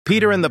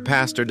Peter and the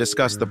pastor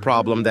discuss the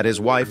problem that his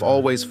wife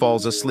always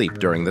falls asleep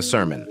during the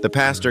sermon. The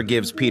pastor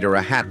gives Peter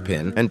a hat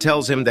pin and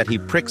tells him that he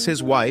pricks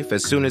his wife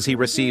as soon as he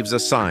receives a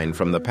sign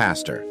from the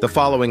pastor. The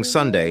following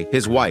Sunday,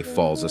 his wife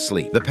falls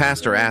asleep. The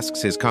pastor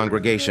asks his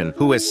congregation,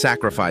 "Who has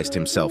sacrificed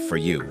himself for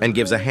you?" and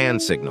gives a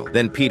hand signal.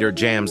 Then Peter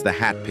jams the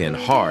hat pin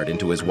hard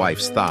into his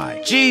wife's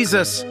thigh.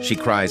 "Jesus!" she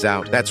cries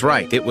out. "That's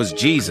right, it was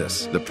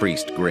Jesus," the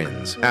priest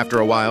grins. After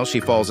a while, she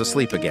falls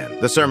asleep again.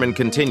 The sermon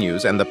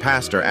continues, and the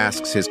pastor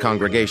asks his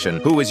congregation,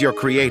 "Who is your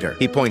creator?"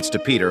 He points to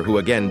Peter, who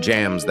again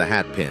jams the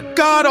hat pin.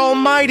 "God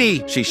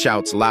Almighty!" she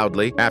shouts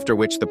loudly, after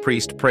which the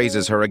priest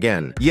praises her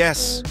again.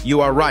 "Yes, you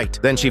are right."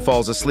 Then she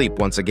falls asleep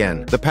once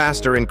again. The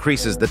pastor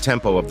increases the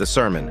tempo of the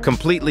sermon.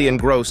 Completely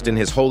engrossed in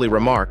his holy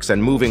remarks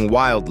and moving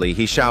wildly,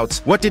 he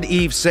shouts, "What did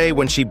Eve say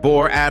when she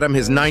bore Adam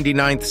his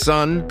 99th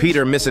son?"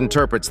 Peter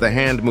misinterprets the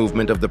hand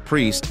movement of the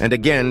priest and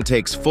again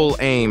takes full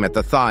aim at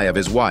the thigh of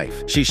his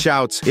wife. She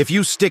shouts, "If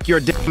you stick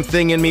your damn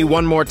thing in me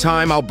one more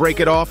time, I'll break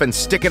it off and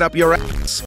stick it up your ass."